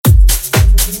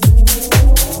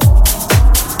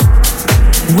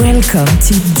Welcome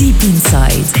to Deep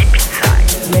Inside. Deep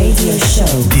Inside. Radio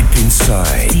show. Deep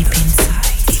Inside. Deep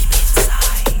Inside. Deep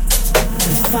Inside.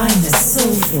 The finest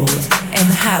soulful and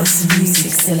house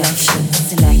music selection.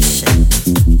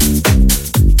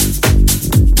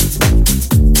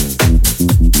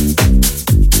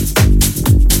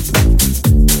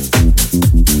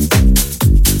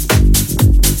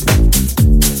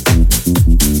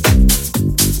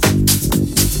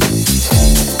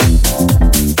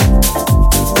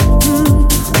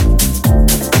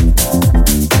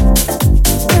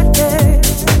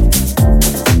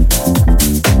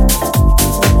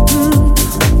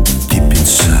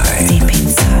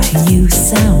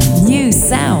 New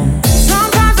sound.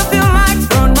 Sometimes I feel like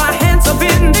throwing my hands up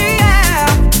in the air.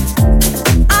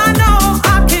 I know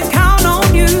I can count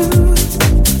on you.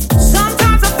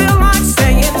 Sometimes I feel like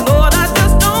saying, Lord, I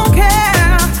just don't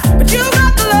care. But you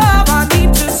got the love I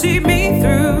need to see me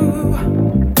through.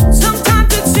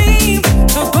 Sometimes it seems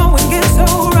the going gets so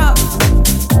rough,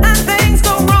 and things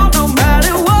go wrong no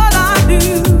matter what I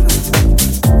do.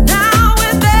 Now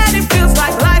and then it feels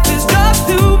like life is just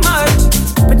too much,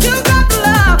 but you got the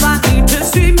love I need to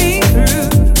see me through.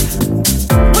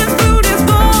 When food is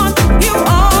gone, you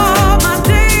are my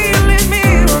daily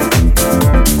meal.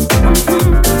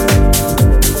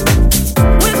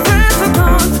 When friends are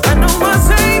gone, I know my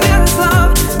Savior's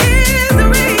love is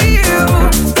real.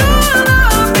 Your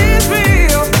love is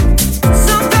real.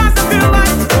 Sometimes I feel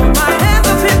like throwing my hands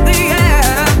up in the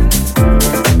air.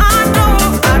 I know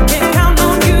I can count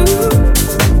on you.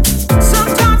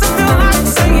 Sometimes I feel like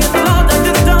saying, Lord, I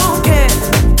just don't care.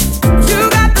 You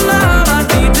got the love I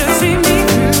need to see me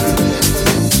through.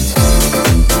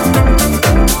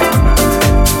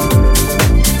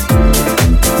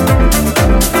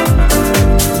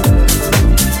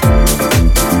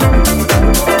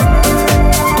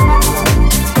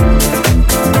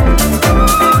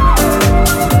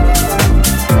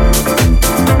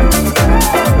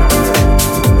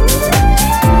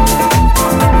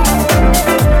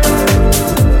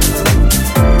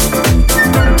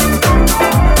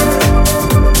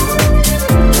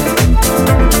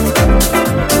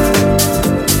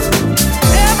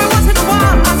 Every once in a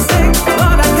while I say,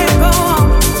 Lord, I can't go on.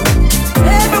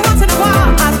 Every once in a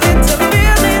while I get to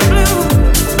feeling blue.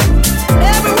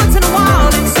 Every once in a while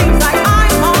it seems like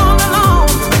I'm all alone.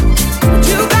 But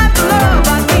you got the love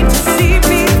I need to see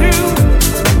me through.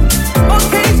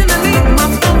 Occasionally my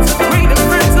folks are great and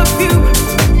friends of few.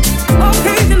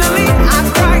 Occasionally I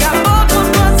cry out, Lord, what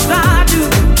must I do?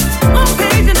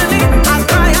 Occasionally I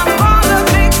cry out, Father,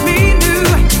 make me new.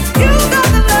 You got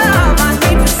the love I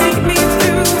need to see me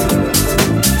through.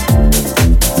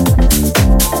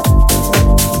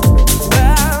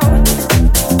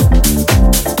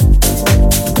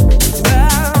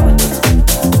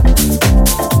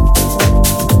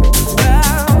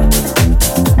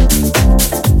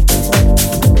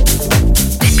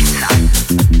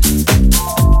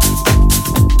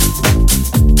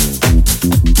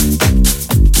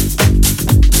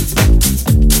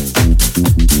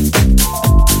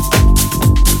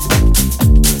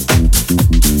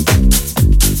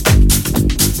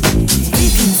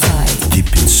 Deep Inside. Deep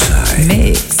Inside.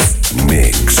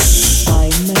 Mix. By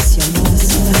Monsieur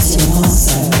Manso.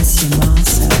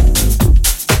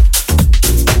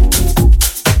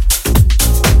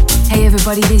 Hey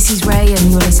everybody, this is Ray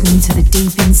and you're listening to the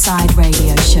Deep Inside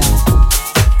Radio Show.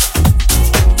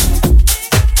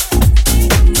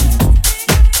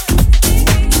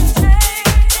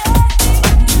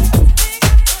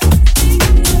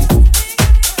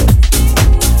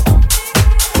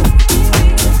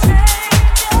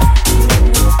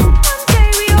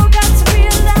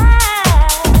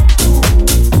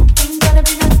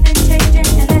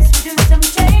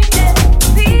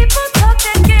 People talk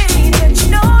that game, but you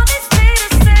know they stay the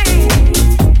same.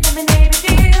 Let me maybe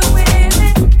deal with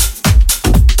it.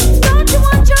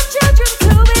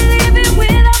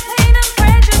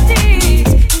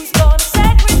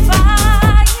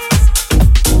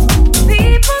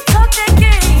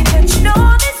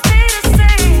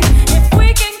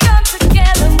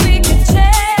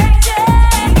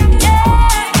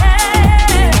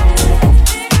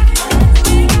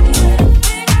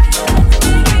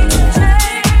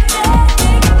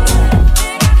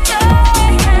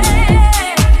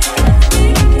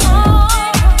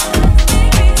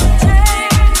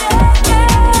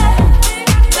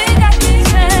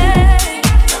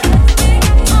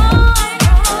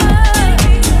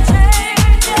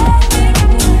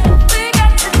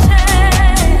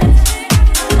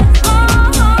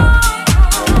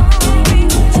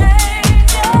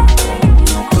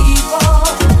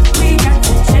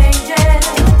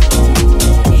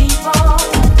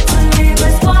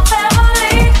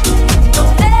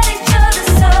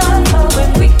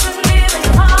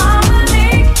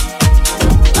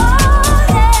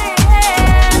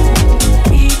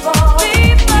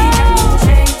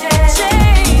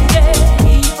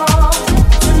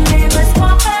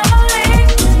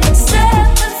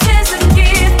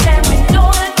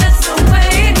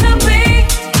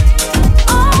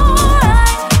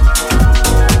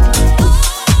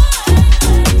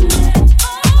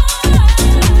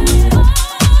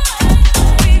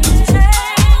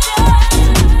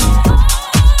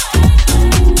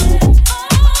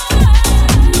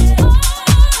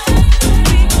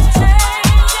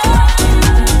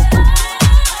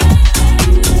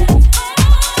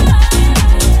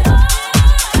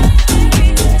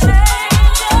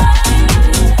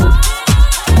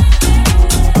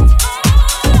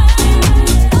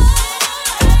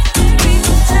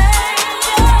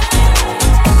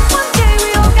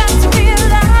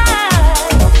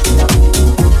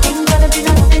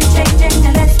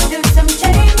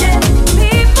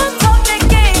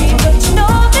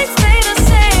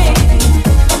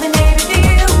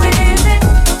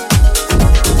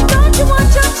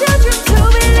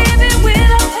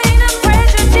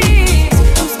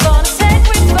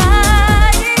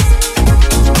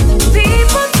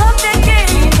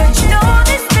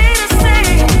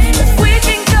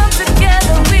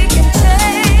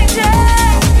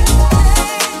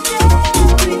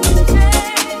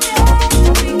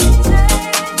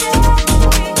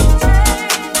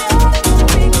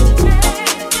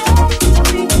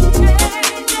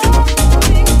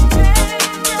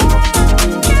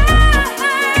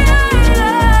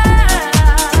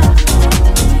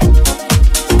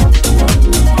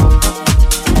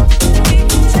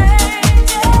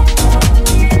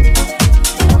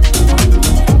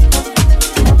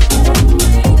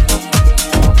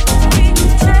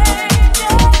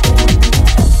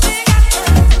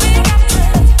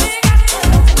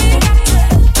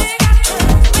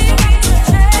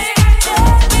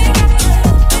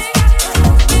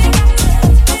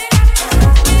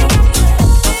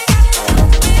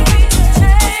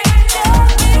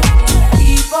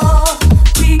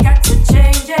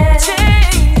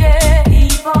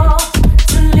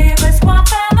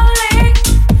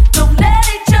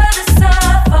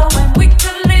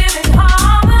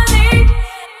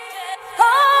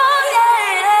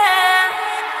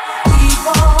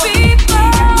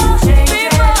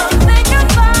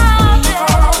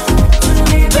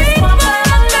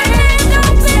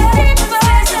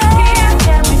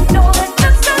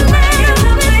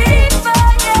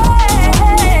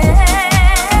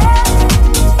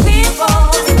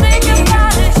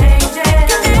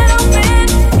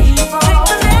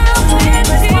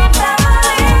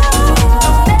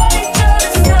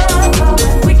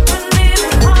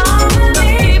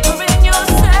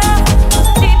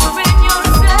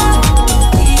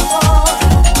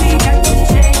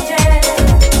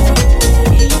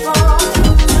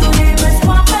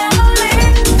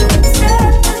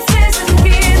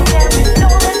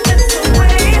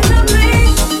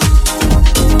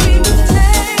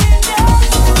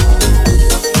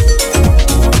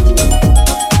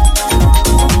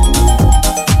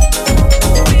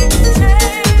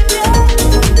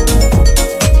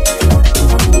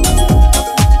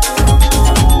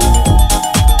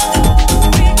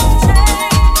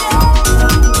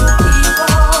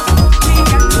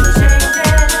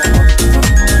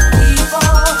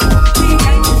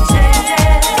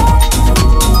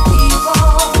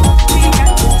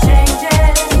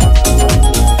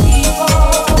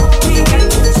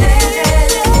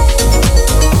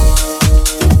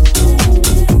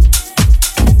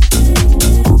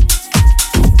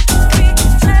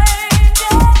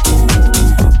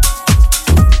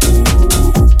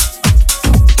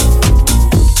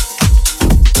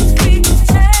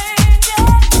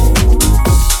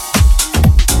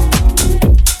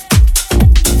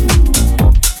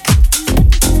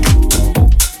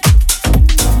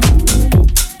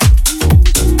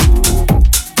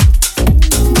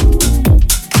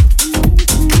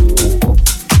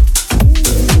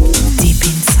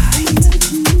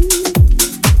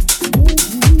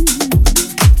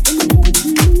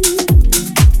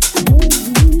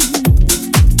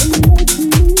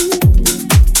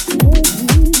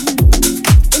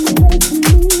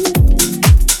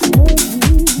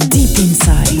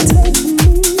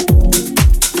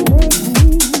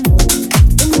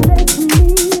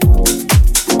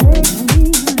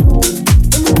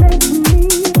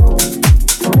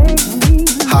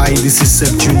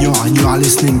 and you are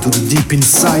listening to the Deep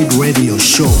Inside Radio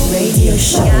Show. Radio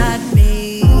Show. Got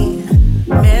me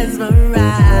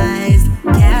mesmerized,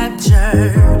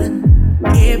 captured,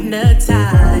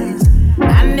 hypnotized.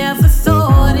 I never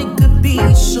thought it could be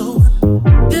so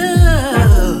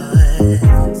good.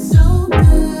 So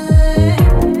good.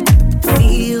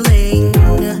 Feeling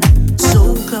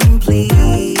so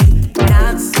complete.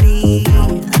 Knocks me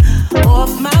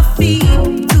off my feet.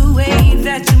 The way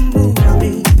that you move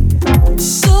me.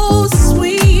 So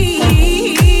sweet.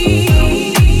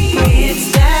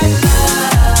 It's that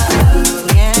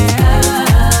love. Yeah.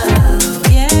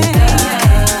 Yeah.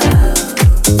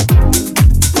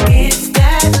 It's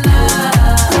that love.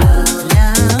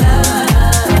 Love.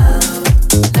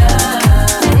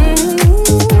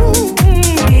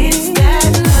 It's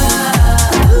that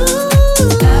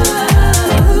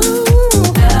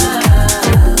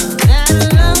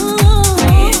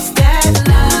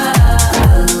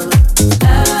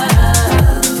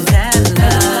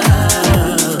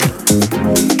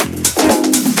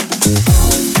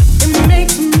it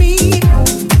makes me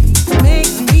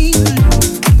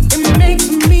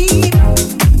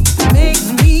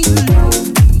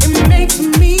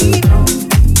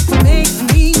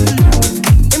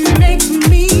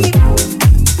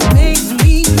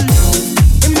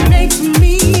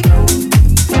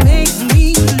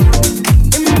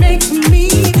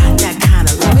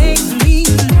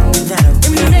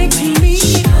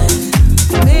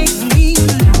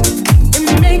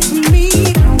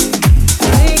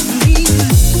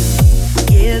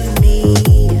give me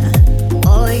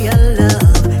all your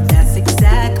love. That's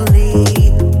exactly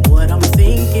what I'm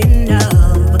thinking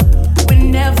of.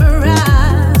 Whenever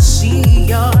I see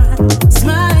your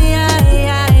smile,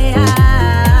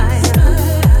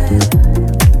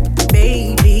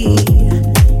 baby,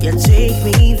 you take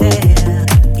me there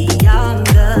beyond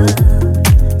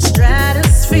the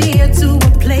stratosphere to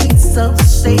a place of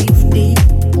safety.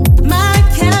 My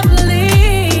Cavalier.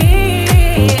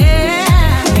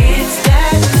 It's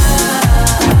that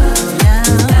love, that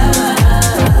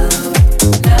love.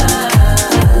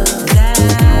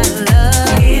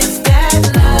 It's that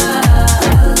love.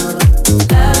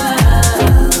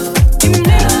 You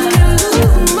make me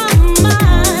lose my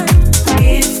mind.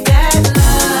 It's that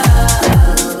love,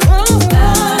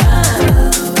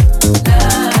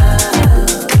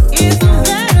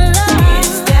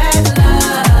 it's that love.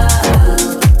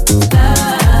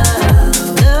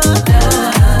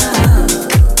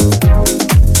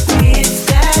 It's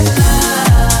that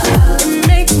love. It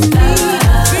makes me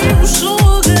feel so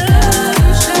good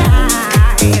inside.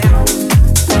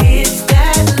 It's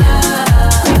that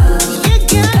love. You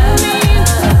got me.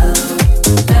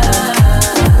 That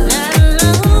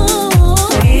love.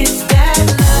 It's that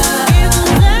love.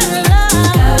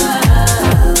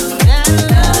 That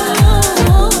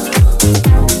love.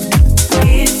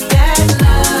 It's that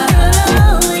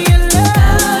love. Your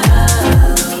love.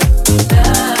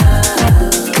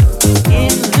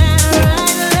 It's that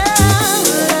right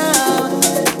love,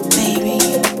 baby.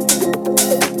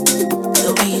 The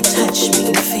way you touch me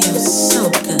feels so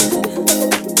good.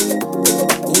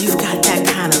 You've got that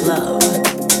kind of love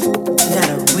that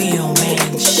a real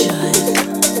man should.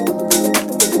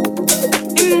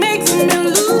 It makes me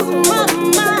lose my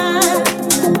mind.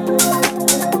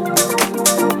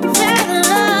 That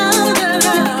love, that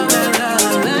love, that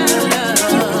love, that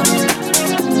love.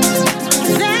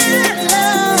 That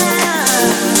love.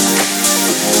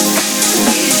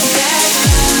 It's that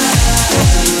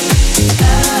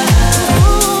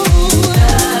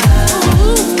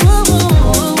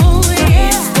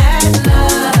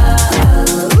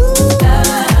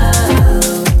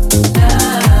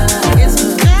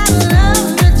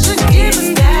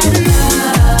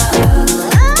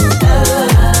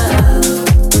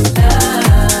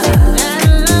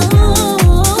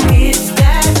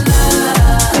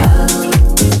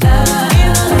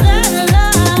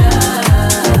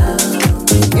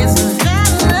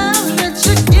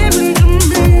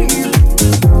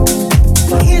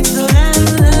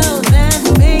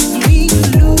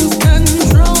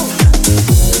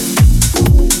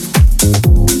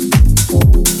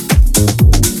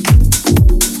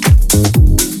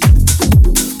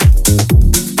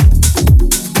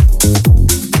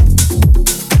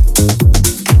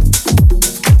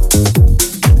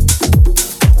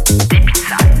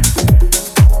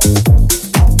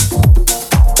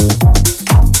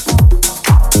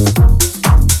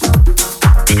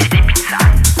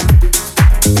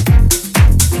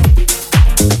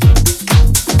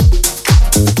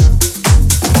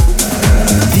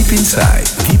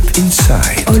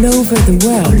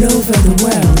All over the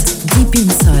world, deep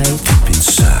inside. Deep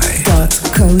inside.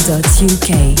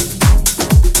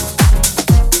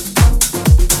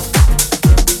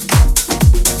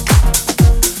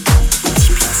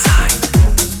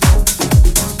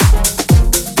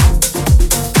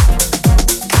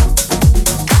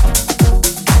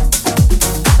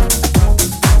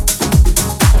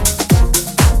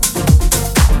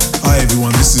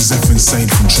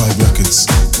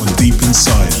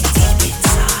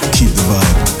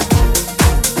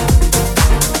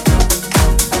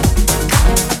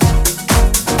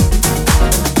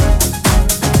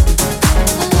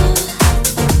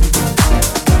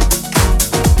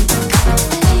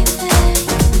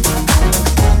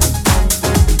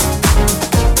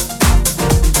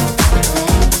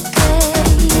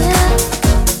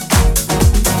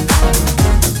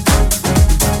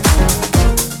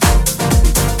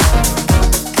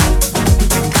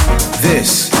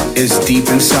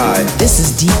 This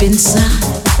is Deep Inside.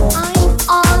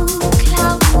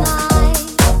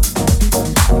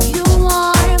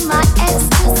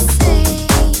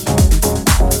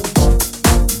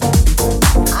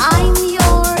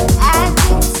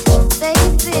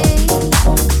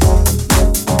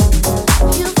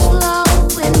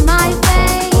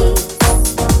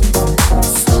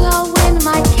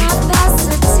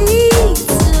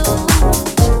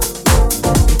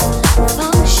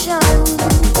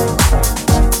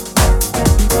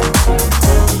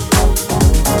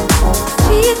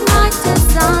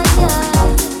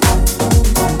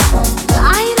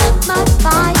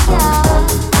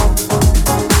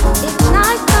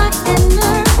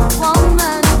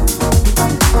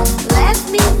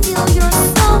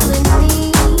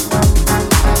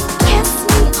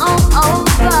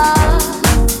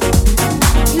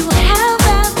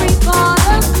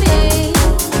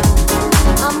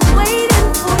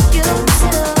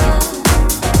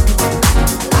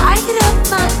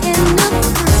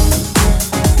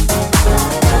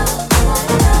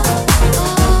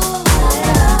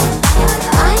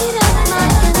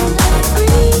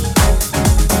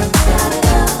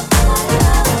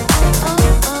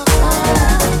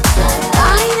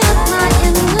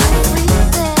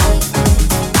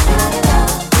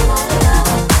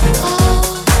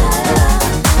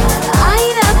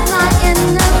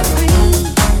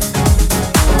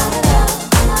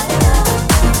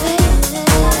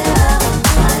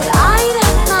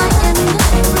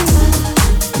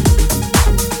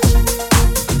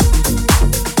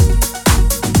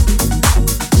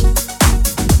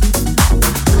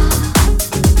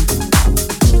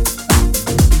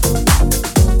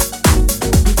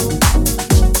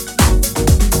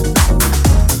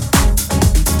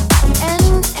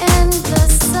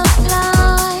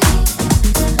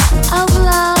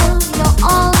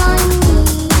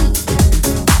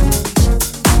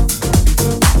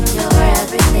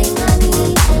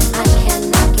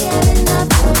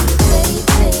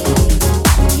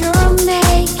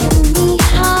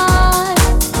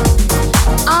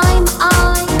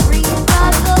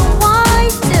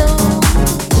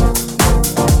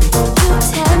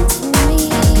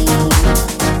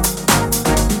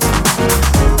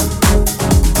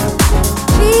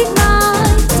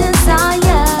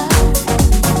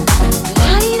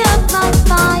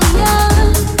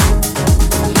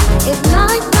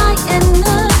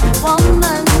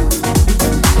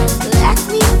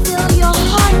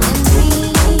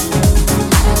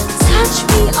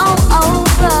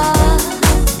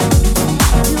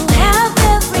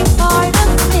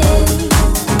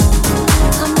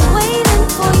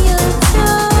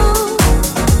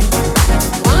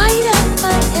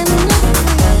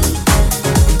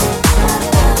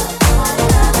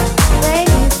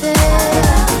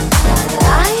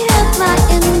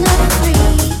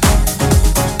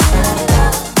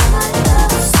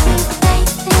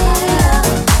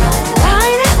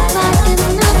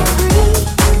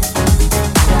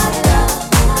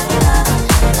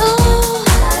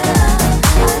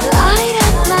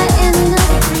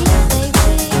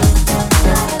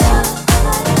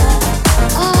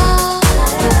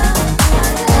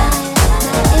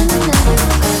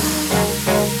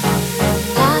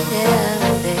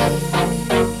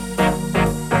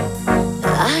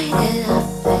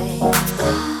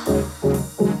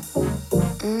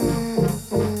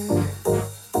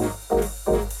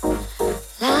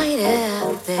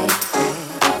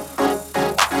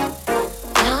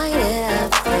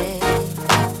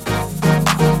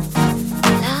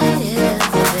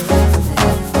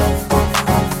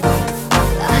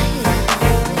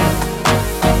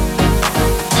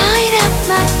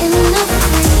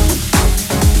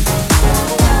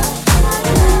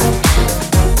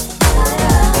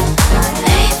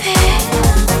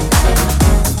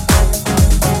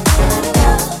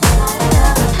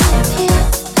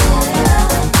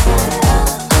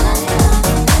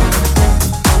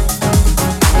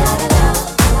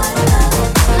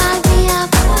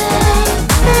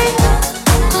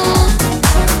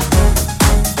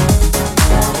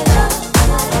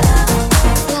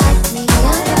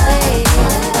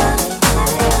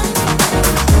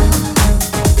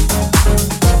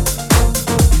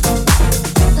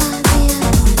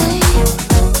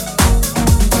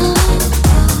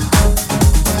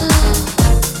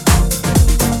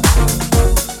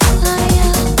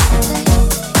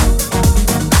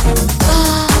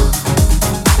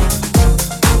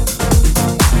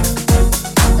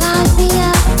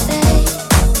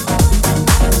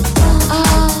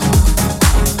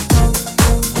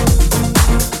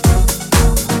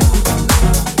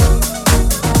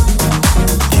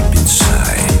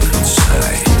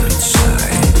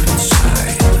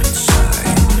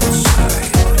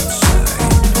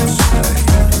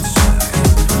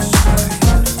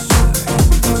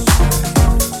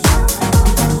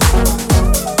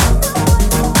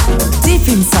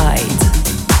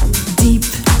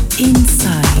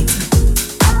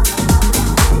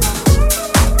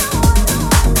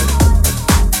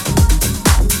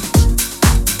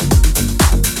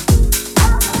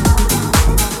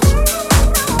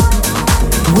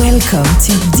 Welcome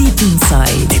to Deep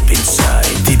Inside. Deep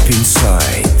Inside. Deep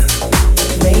Inside.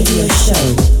 Radio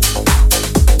Show.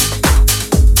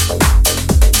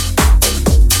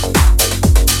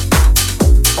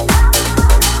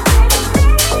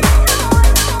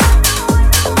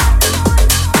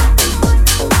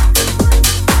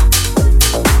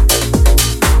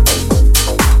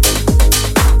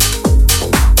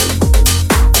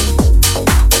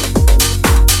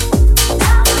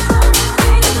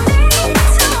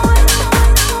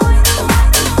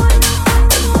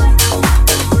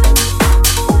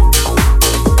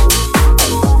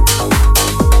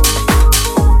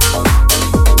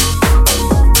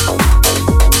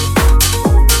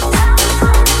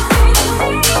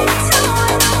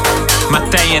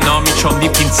 Mattei e Nomi on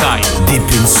Deep Inside. Deep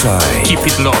Inside. Keep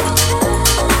it locked.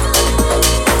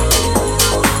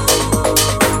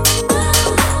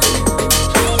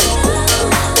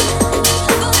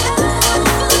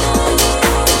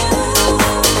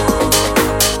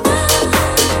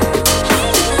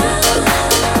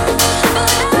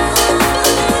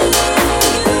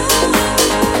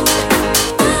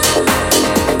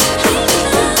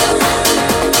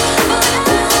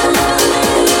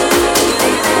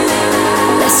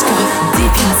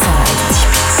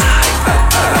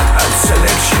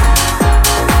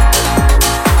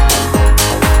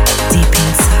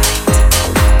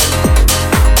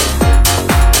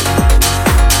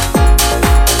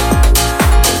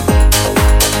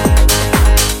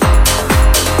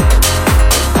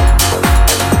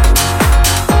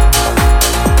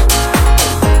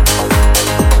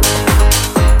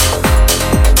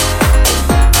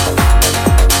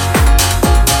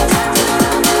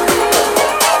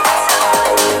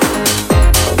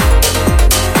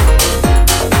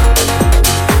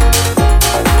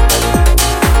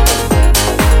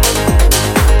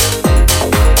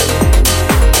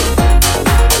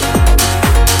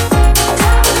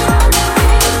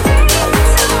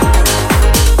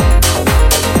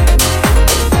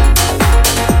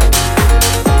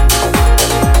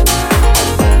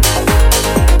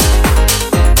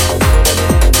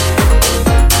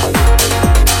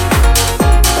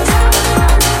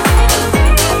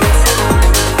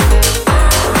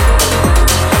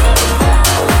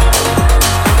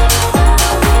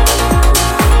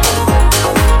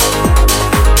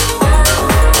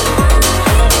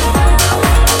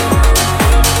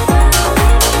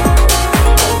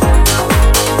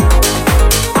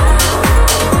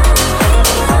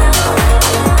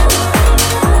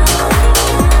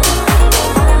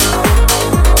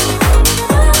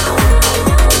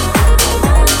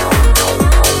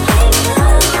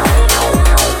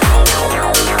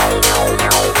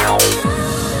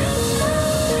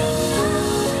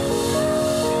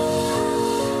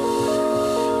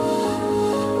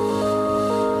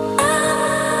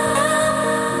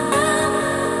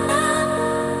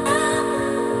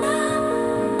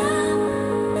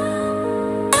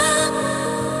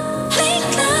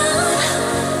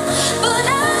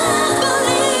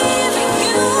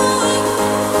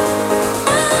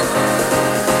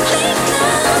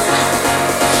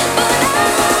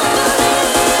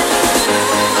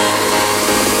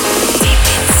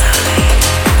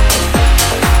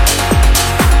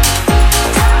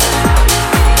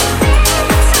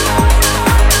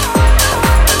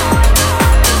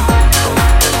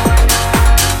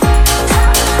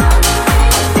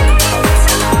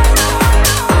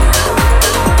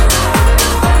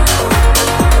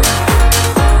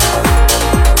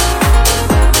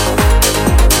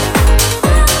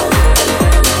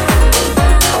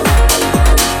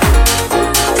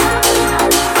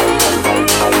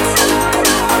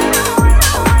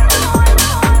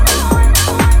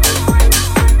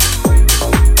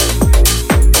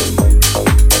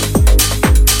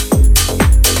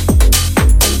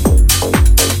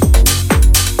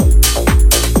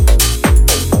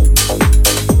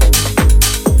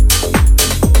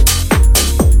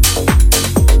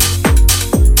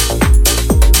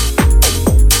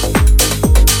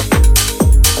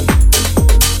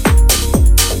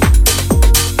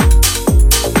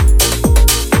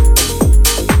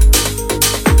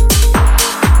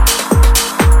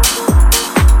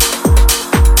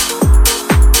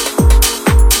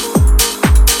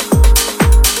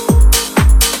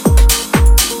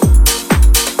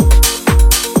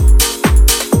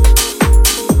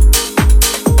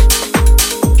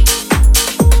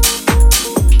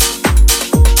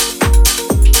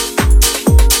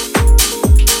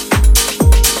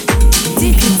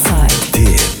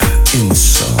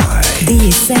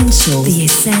 The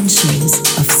essentials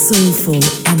of soulful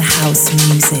and house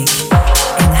music.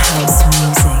 And house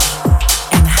music.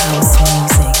 And house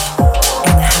music.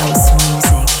 And house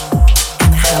music.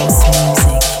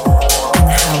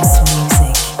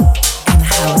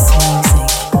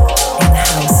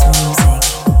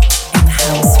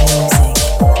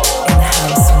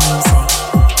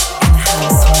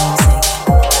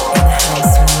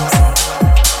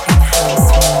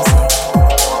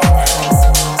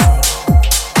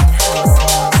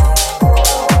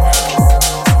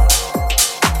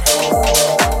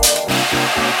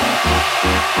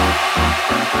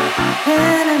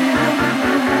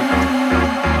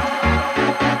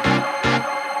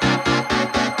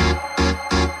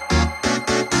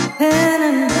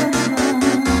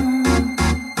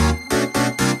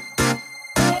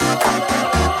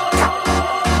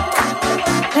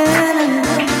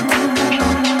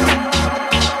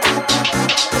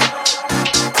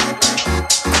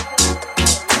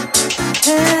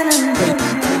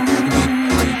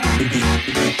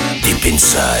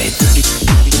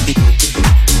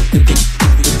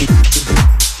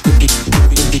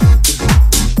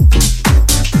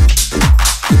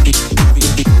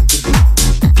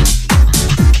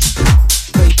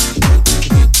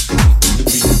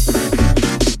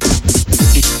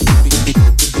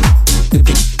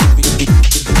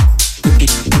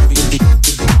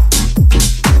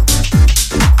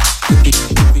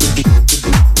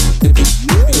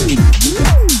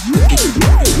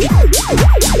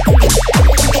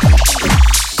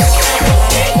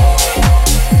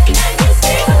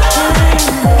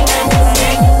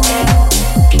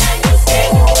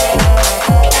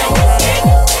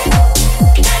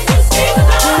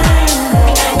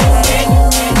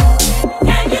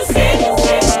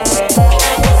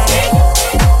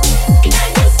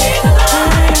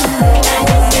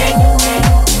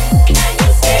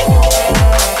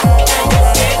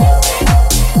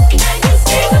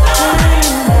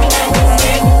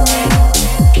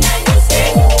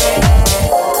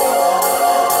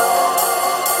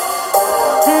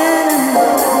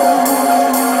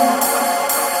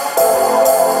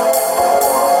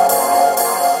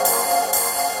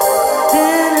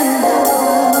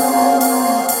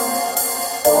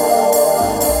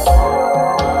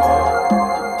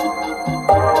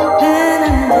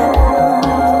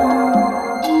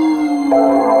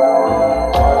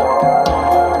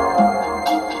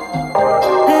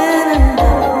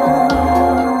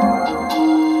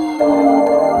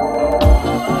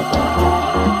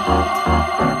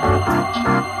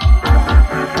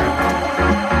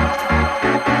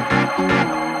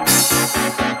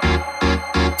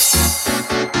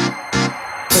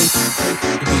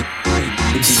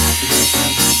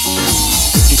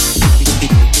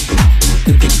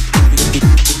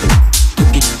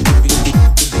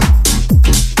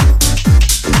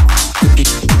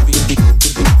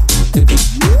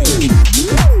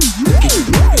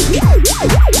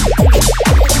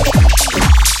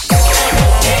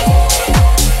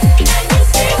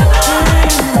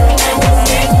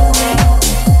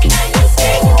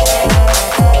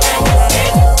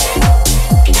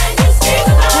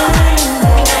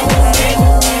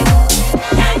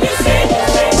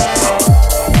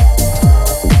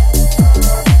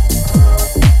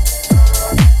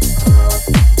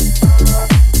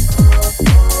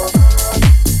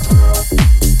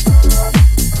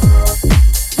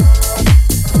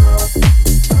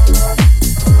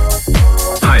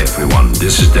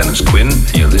 This is Dennis Quinn,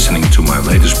 and you're listening to my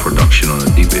latest production on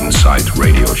the Deep Inside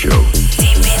radio show.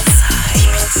 Deep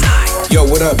inside. Yo,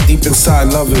 what up, Deep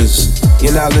Inside lovers?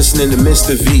 You're now listening to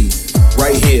Mr. V,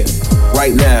 right here,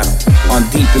 right now, on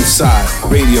Deep Inside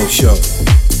radio show.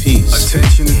 Peace.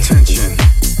 Attention, attention.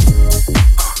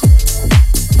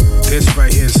 This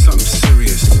right here is something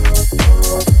serious.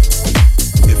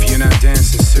 If you're not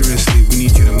dancing seriously, we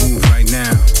need you to move right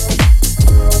now.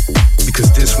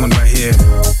 Because this one right here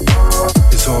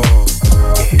is all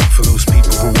for those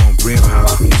people who want real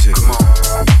house music.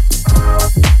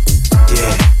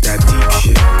 Yeah, that deep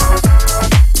shit.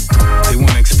 They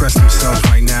want to express themselves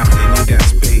right now, they need that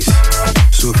space.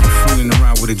 So if you're fooling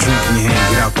around with a drink in your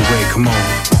hand, get out the way, come on.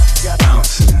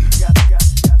 Bouncing,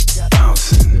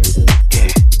 bouncing, yeah,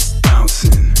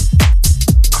 bouncing,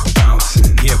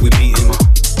 bouncing, yeah, we beating,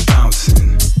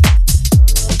 bouncing,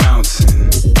 bouncing,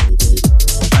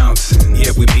 bouncing,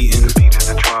 yeah, we beating the beat of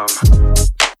the drum.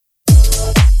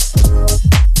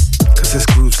 Cause this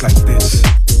groove's like this,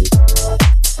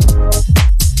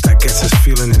 that gets us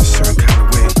feeling in a certain kind of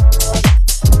way.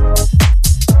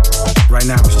 Right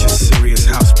now it's just serious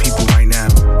house people right now.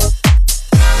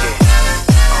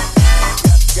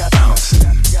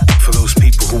 Bouncing, for those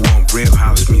people who want real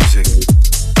house music.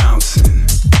 Bouncing,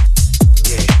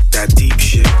 yeah, that deep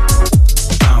shit.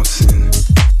 Bouncing,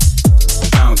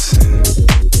 bouncing,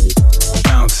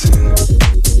 bouncing,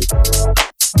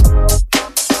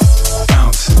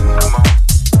 bouncing, come on,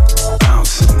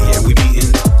 bouncing, yeah, we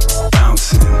beating,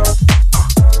 bouncing,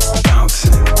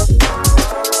 bouncing,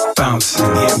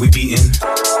 bouncing, yeah, we beating,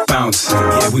 bouncing,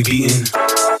 yeah, we beating,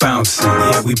 bouncing,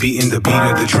 yeah, we beating the beat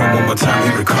of the drum one more time,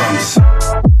 here it comes.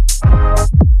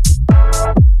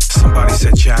 Somebody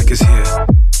said Jack is here.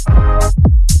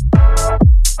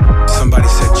 Somebody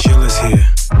said Jill is here.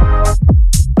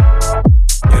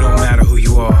 It don't matter who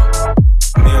you are,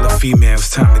 male or female, it's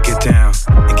time to get down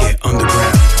and get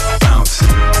underground. Bouncing,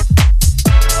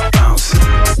 bouncing,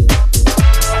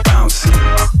 bouncing,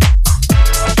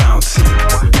 bouncing,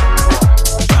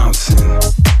 bouncing,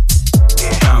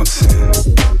 bouncing,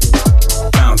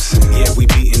 bouncing. Yeah, we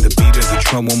beating the beat of the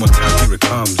drum one more time, here it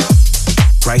comes.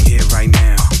 Right here, right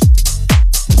now.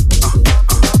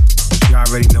 You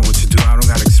already know what to do, I don't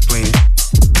gotta explain it.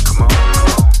 Come on,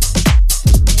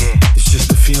 yeah, it's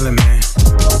just a feeling, man.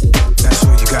 That's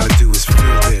all you gotta do is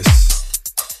feel this.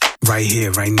 Right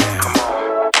here, right now.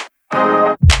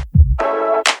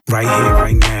 Right here,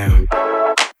 right now.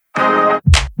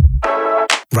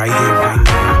 Right here, right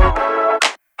now.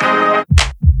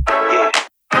 Yeah,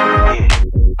 yeah.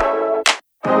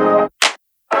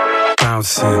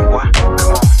 Bouncing. Come on.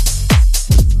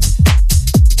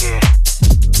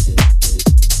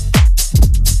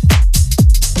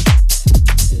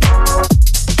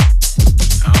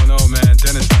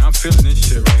 I'm feeling this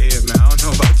shit right here, man. I don't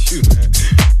know about you, man.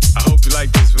 I hope you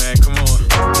like this, man. Come on.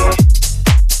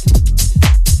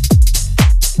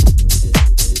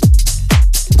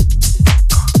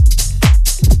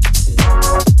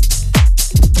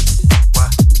 What?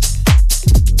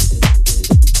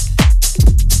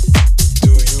 Do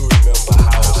you remember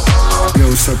house? Yo,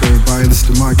 what's up, everybody? This is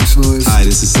DeMarcus Lewis. Hi,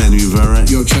 this is Sandy Rivera.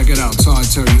 Yo, check it out. Todd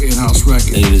Terry, In-House Records.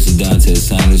 Hey, this is Dante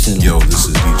Sanderson. Yo, this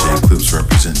is DJ Clips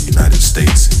representing the United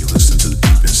States, and you listen to the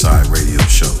Deep Inside radio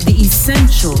show. The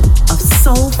essential of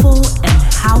soulful and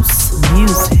house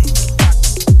music.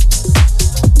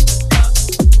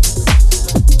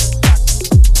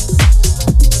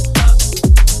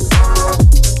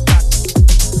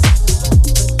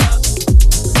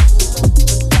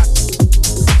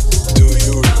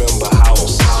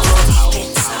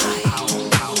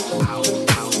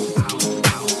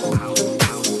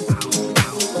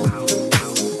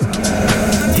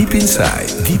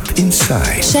 Deep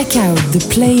Inside. Check out the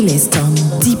playlist on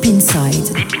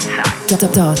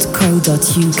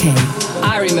deepinside.co.uk.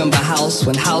 I remember house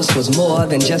when house was more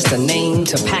than just a name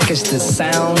to package this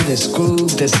sound, this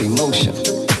groove, this emotion.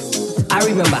 I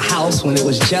remember house when it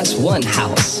was just one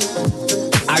house.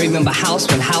 I remember house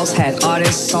when house had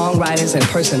artists, songwriters, and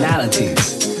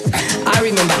personalities. I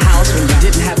remember house when you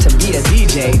didn't have to be a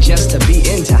DJ just to be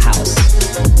into house.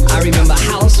 I remember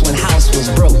house when house was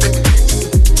broke.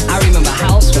 I remember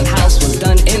house when house was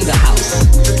done in the house.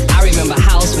 I remember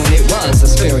house when it was a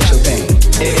spiritual thing.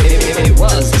 It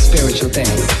was a spiritual thing.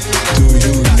 Do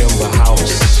you remember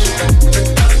house?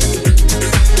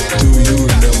 Do you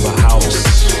remember house?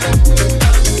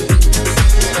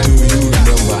 Do you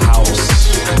remember house?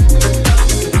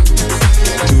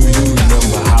 Do you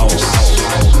remember house?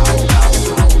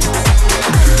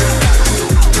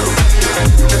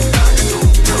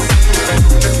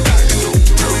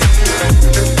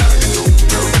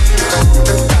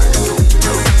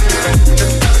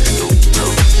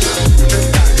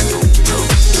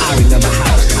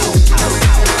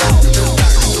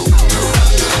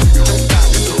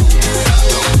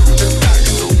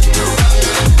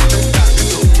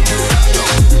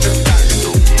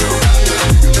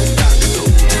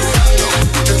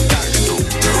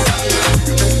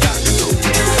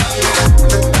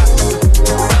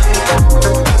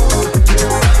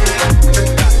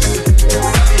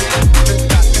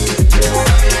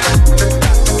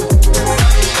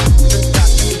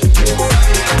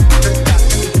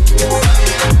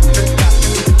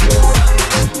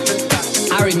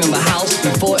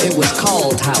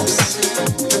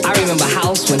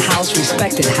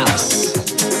 respected house.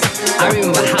 I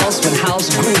remember house when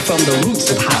house grew from the roots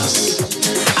of house.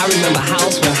 I remember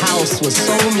house when house was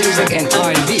soul music and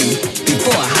R&B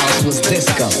before house was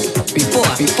disco. Before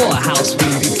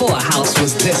house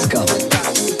was disco.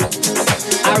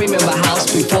 I remember house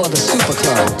before the super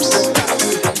clubs.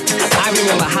 I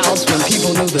remember house when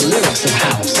people knew the lyrics of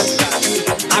house.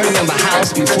 I remember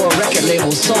house before record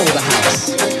labels sold the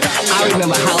house. I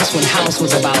remember house when house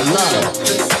was about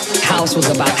love. House was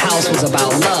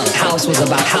about love. House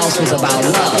was about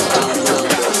love.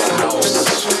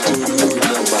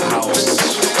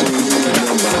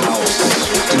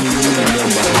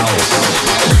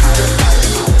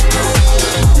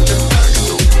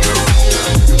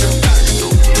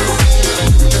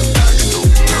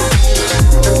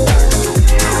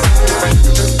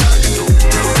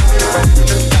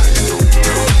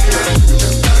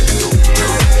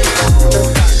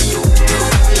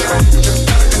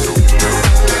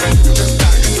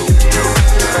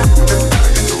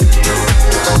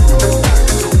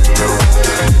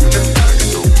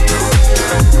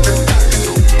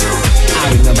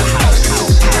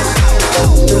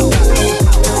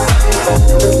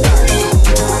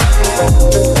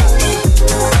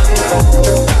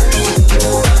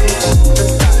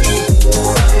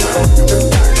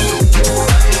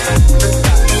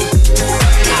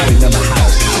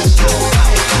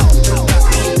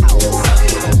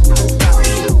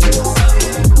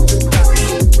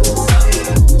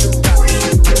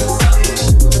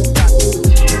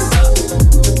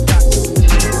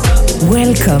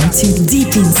 Welcome to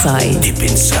Deep Inside. Deep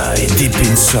Inside. Deep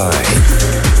Inside.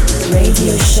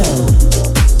 Radio show.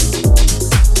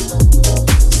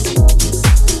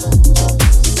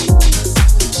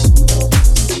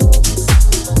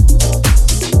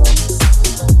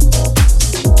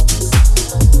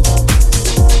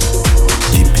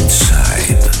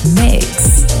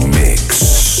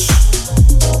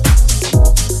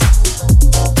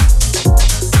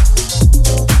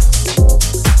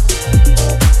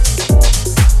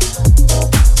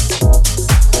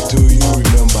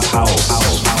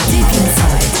 House. Deep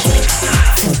Inside.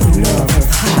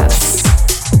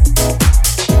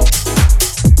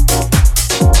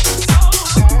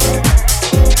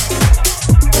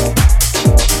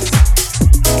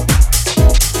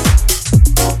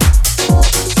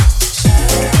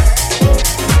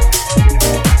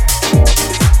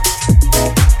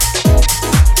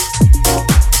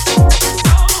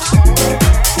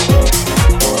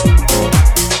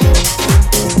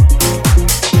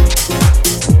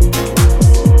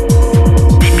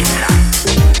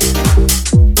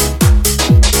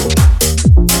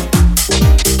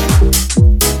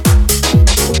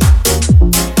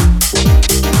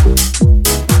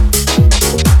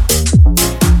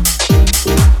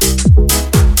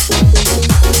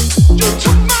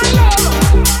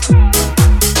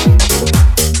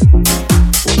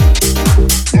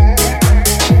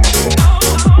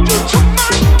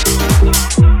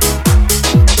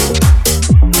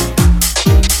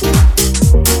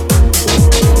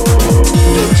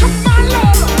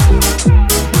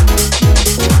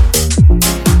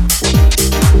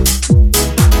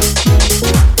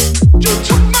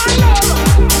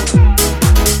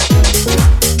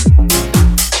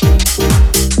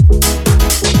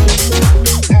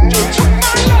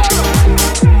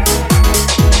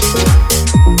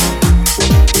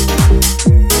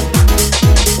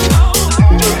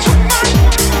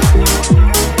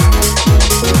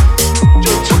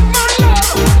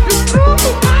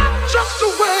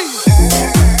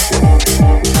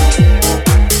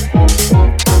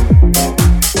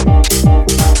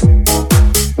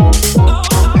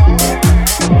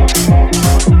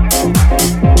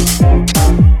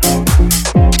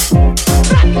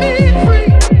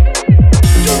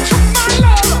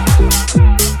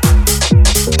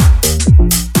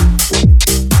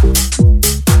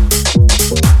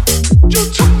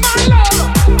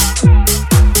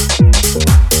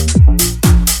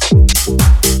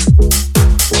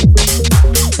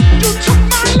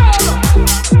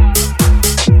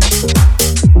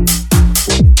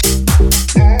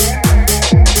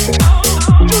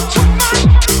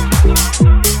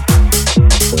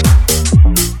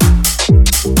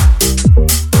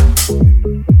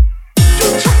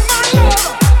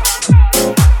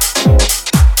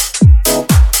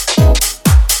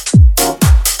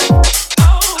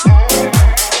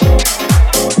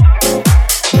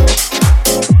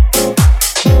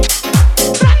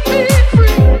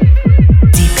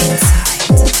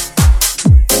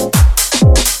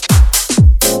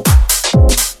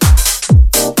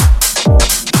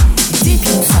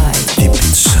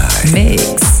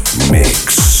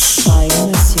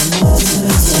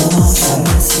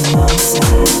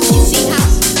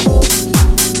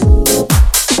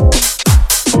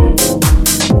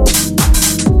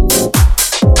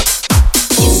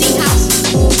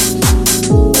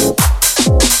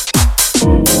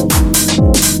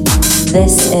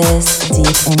 This is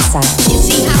Deep Inside. You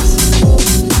see how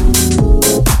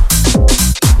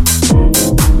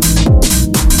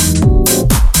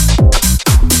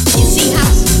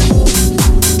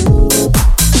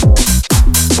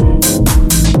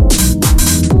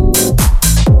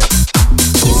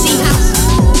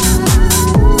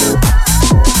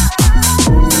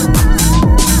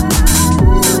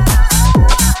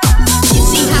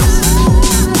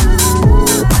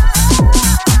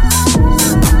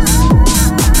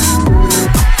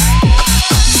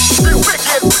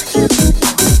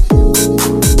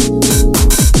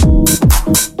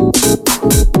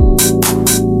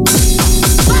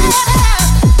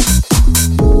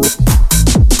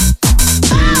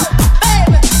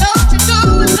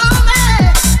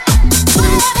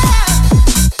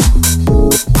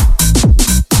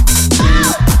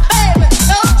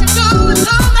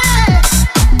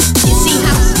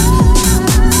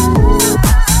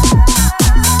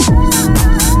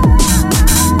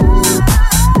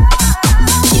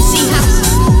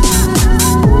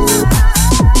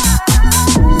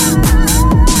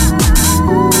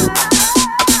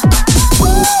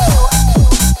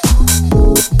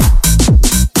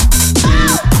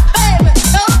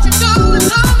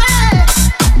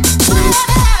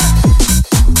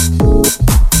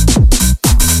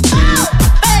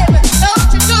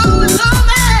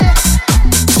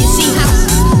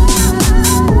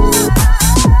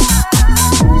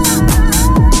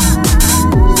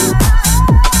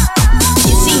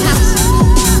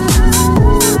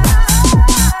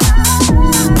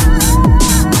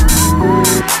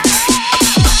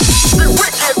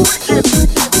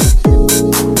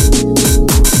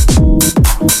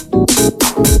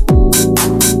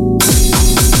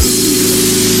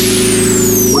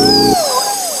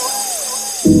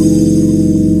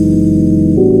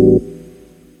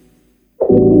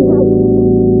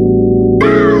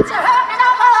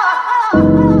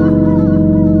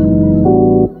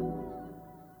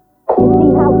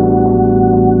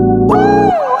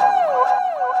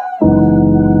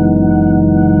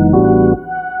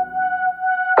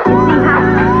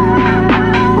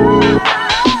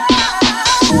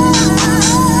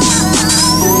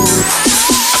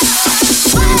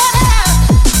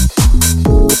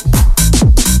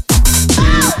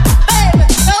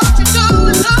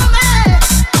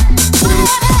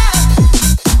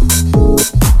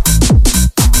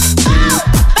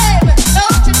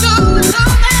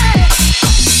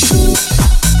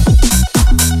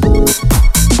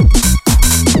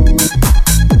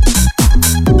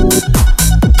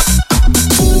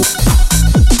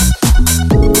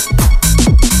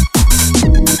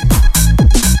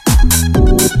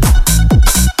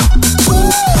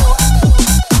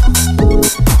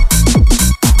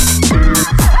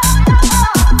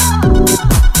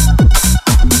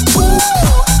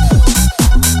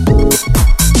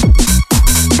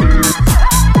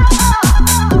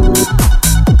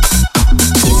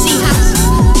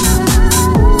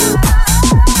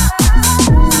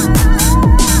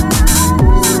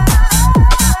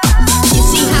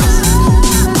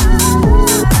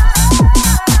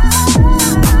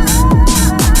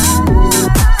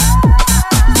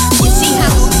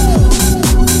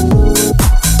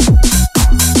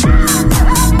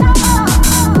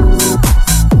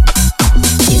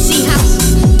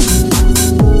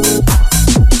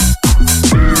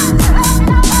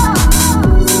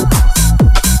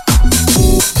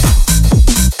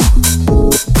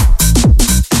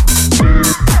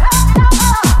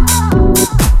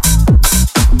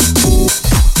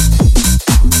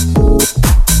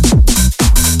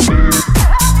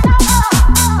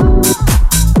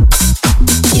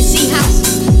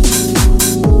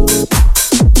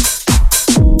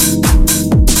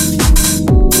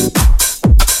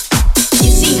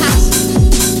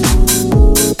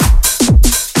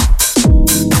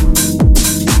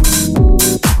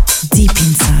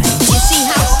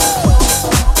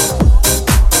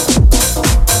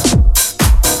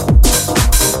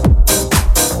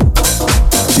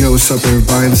What's up,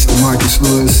 everybody? This is Marcus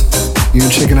Lewis. You're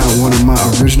checking out one of my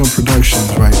original productions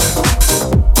right now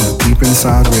on the Deep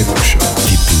Inside Radio Show.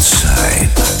 Deep Inside.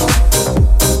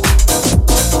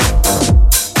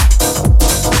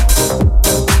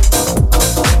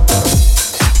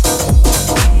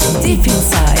 Deep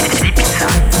Inside.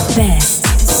 The best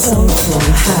soulful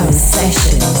house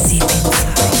sessions. Deep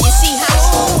Inside. You see how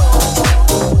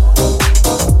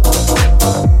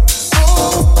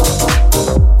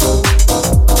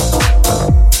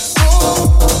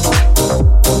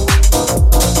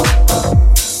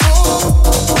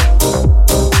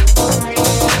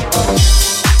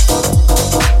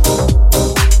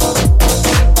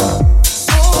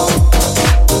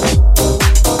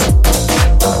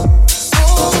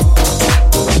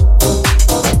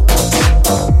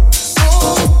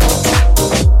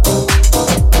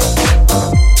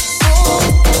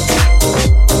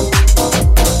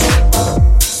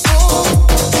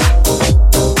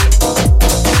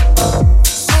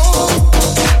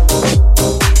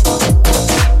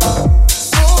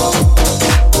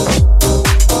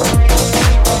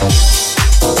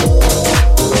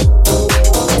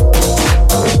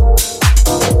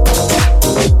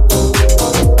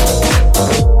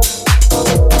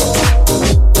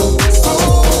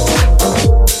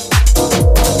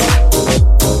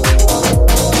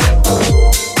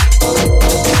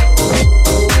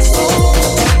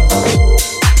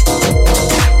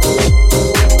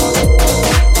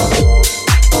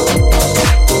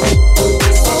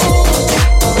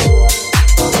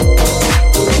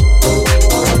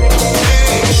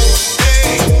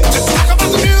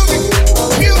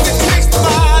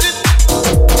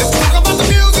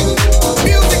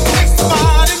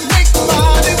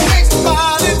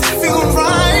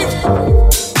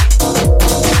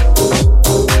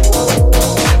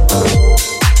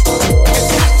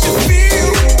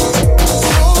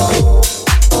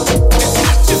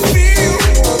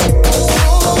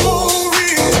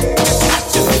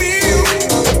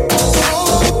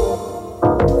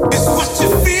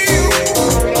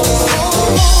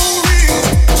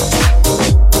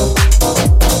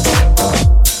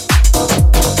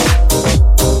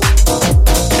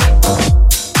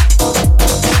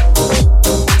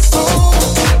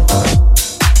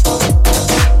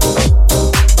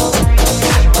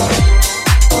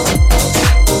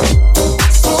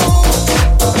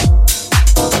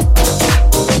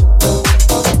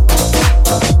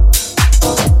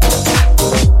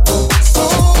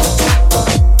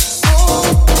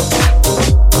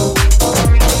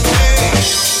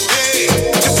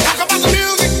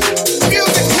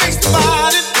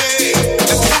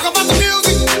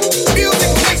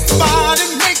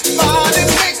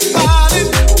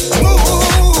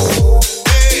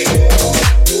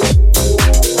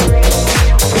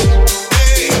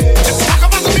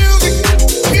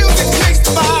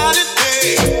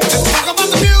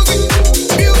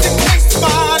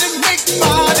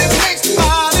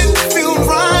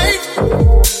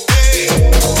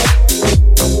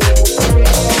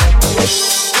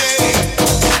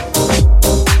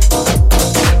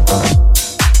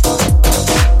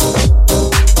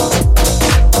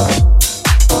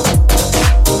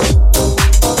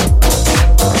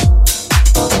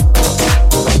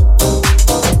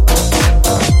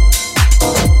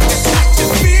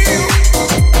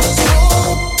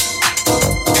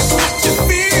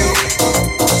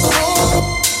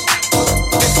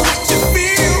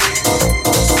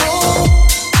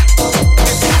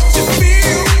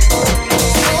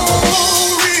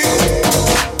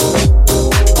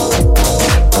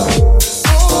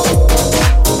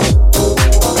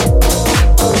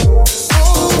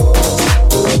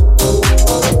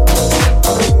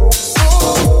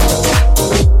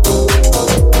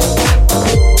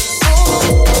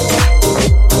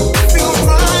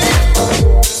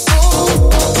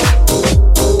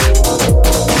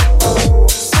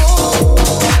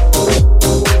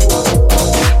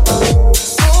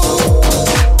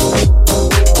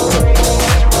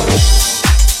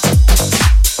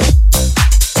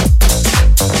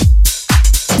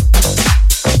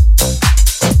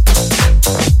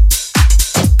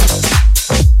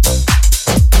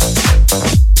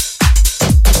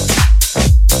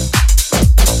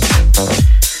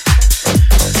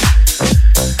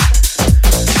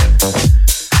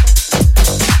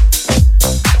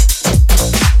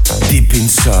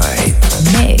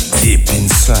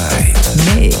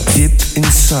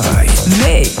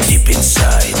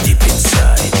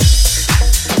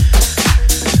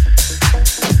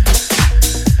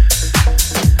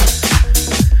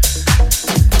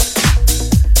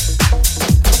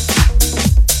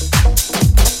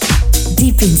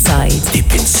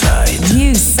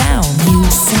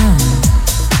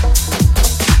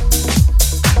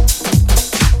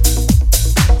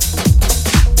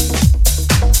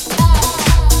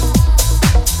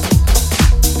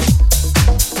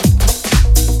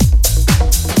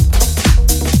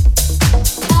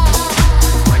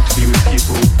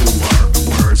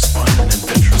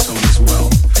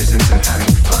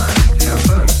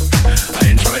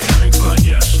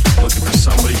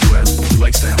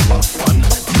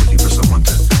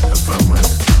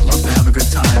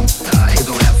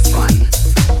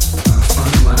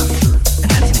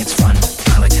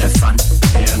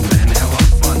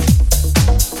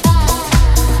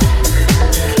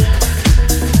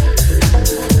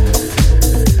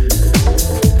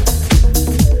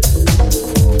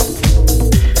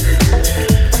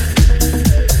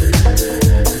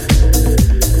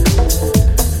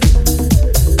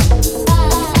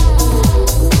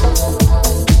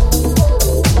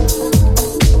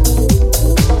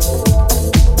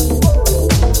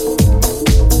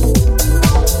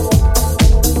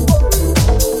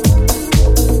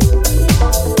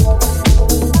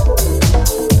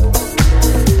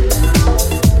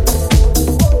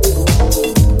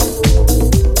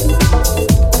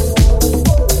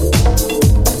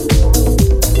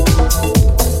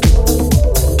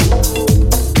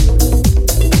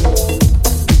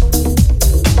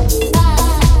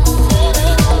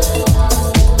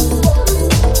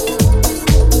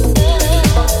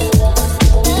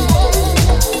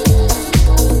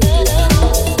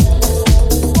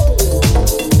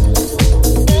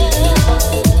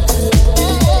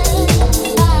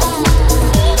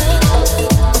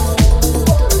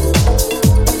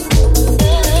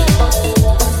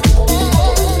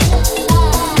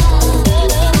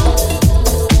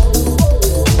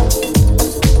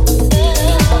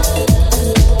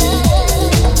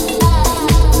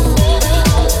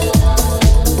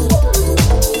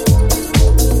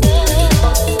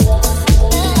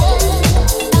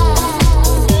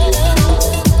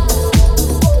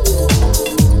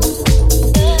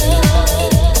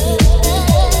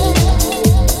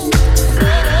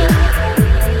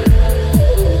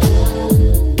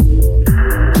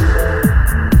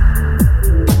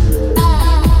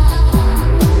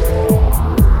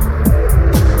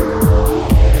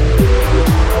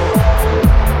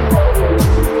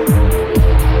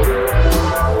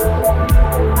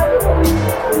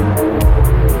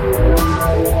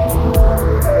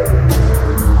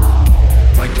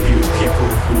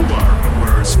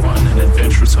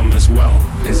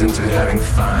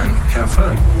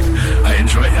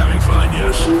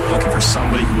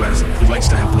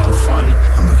have a lot of fun.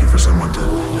 I'm looking for someone to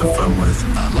have fun with.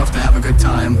 Love to have a good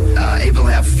time. Able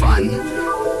to have fun.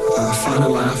 Fun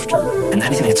and laughter. And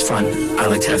anything that's fun, I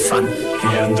like to have fun.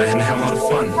 And have a lot of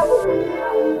fun.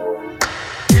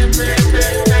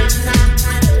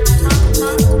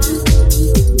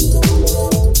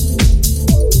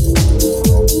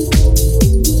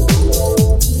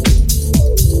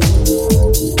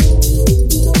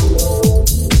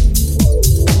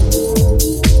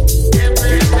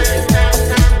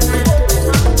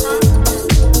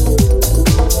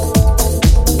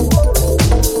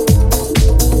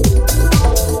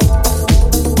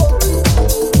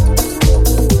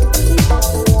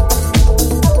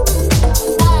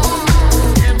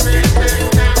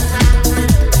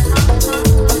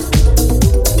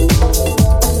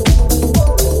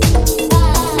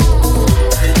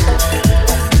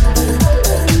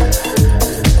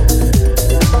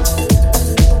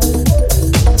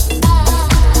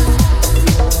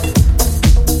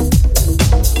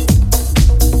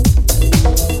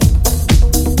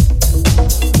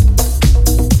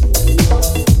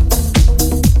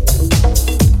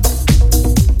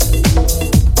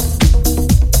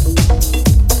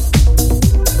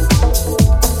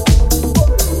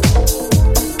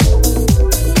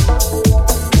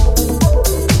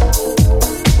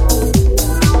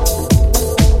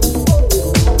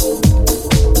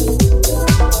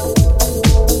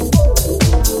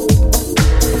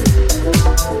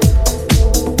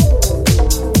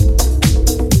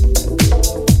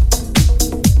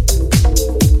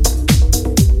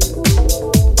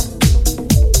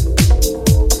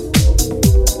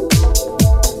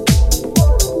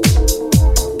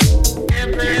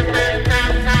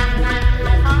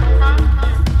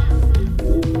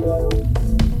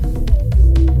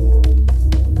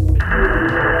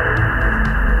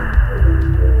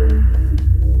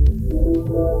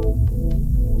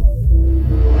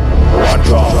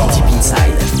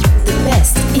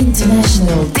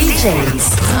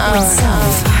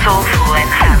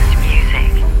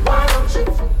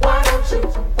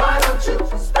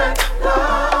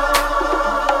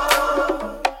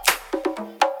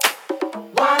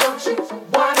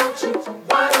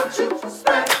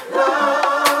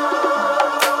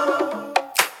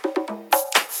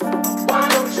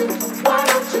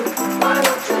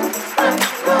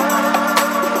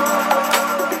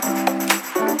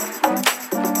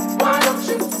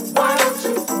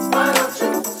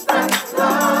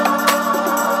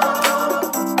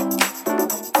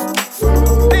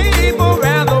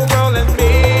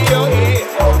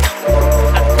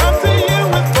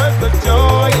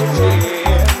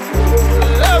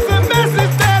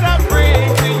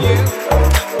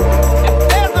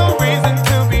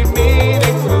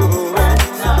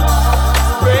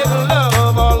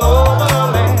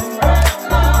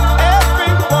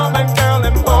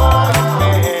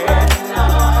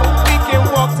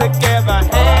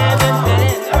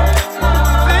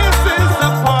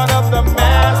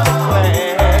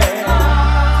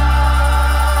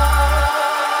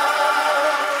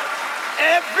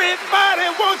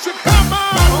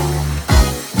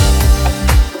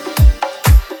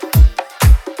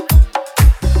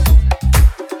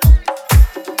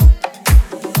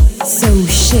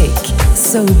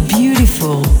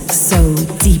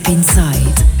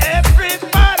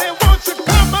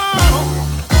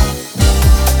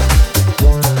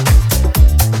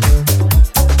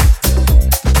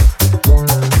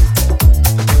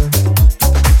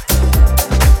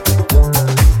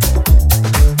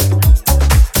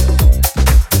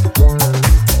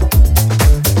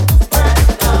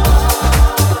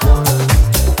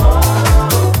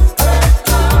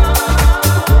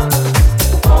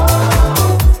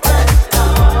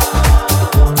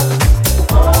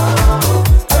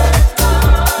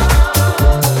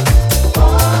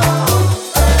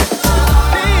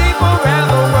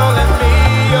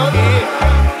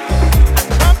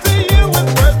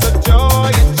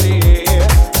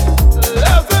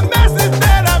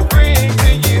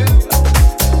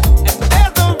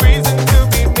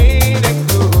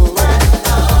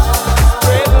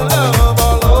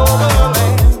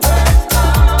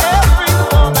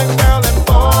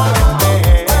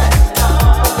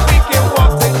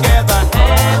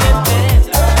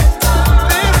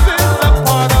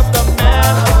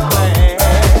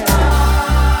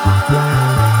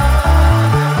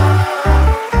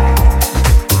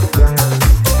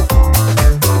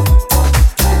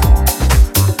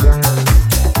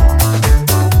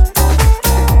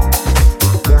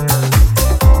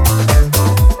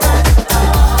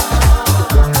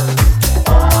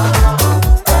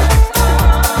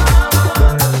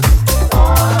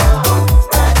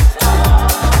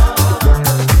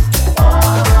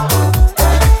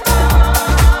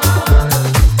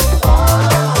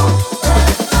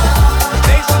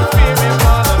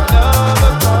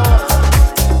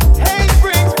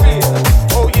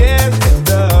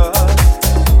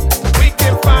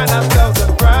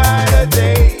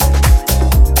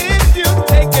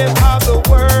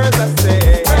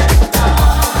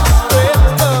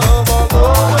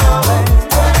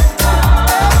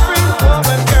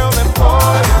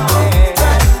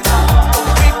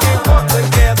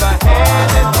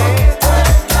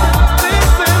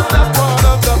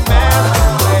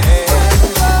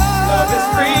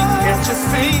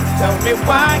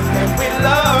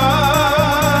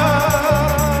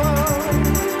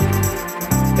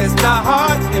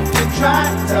 heart if you try.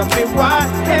 Tell me why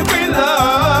can't we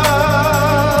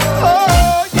love? Oh.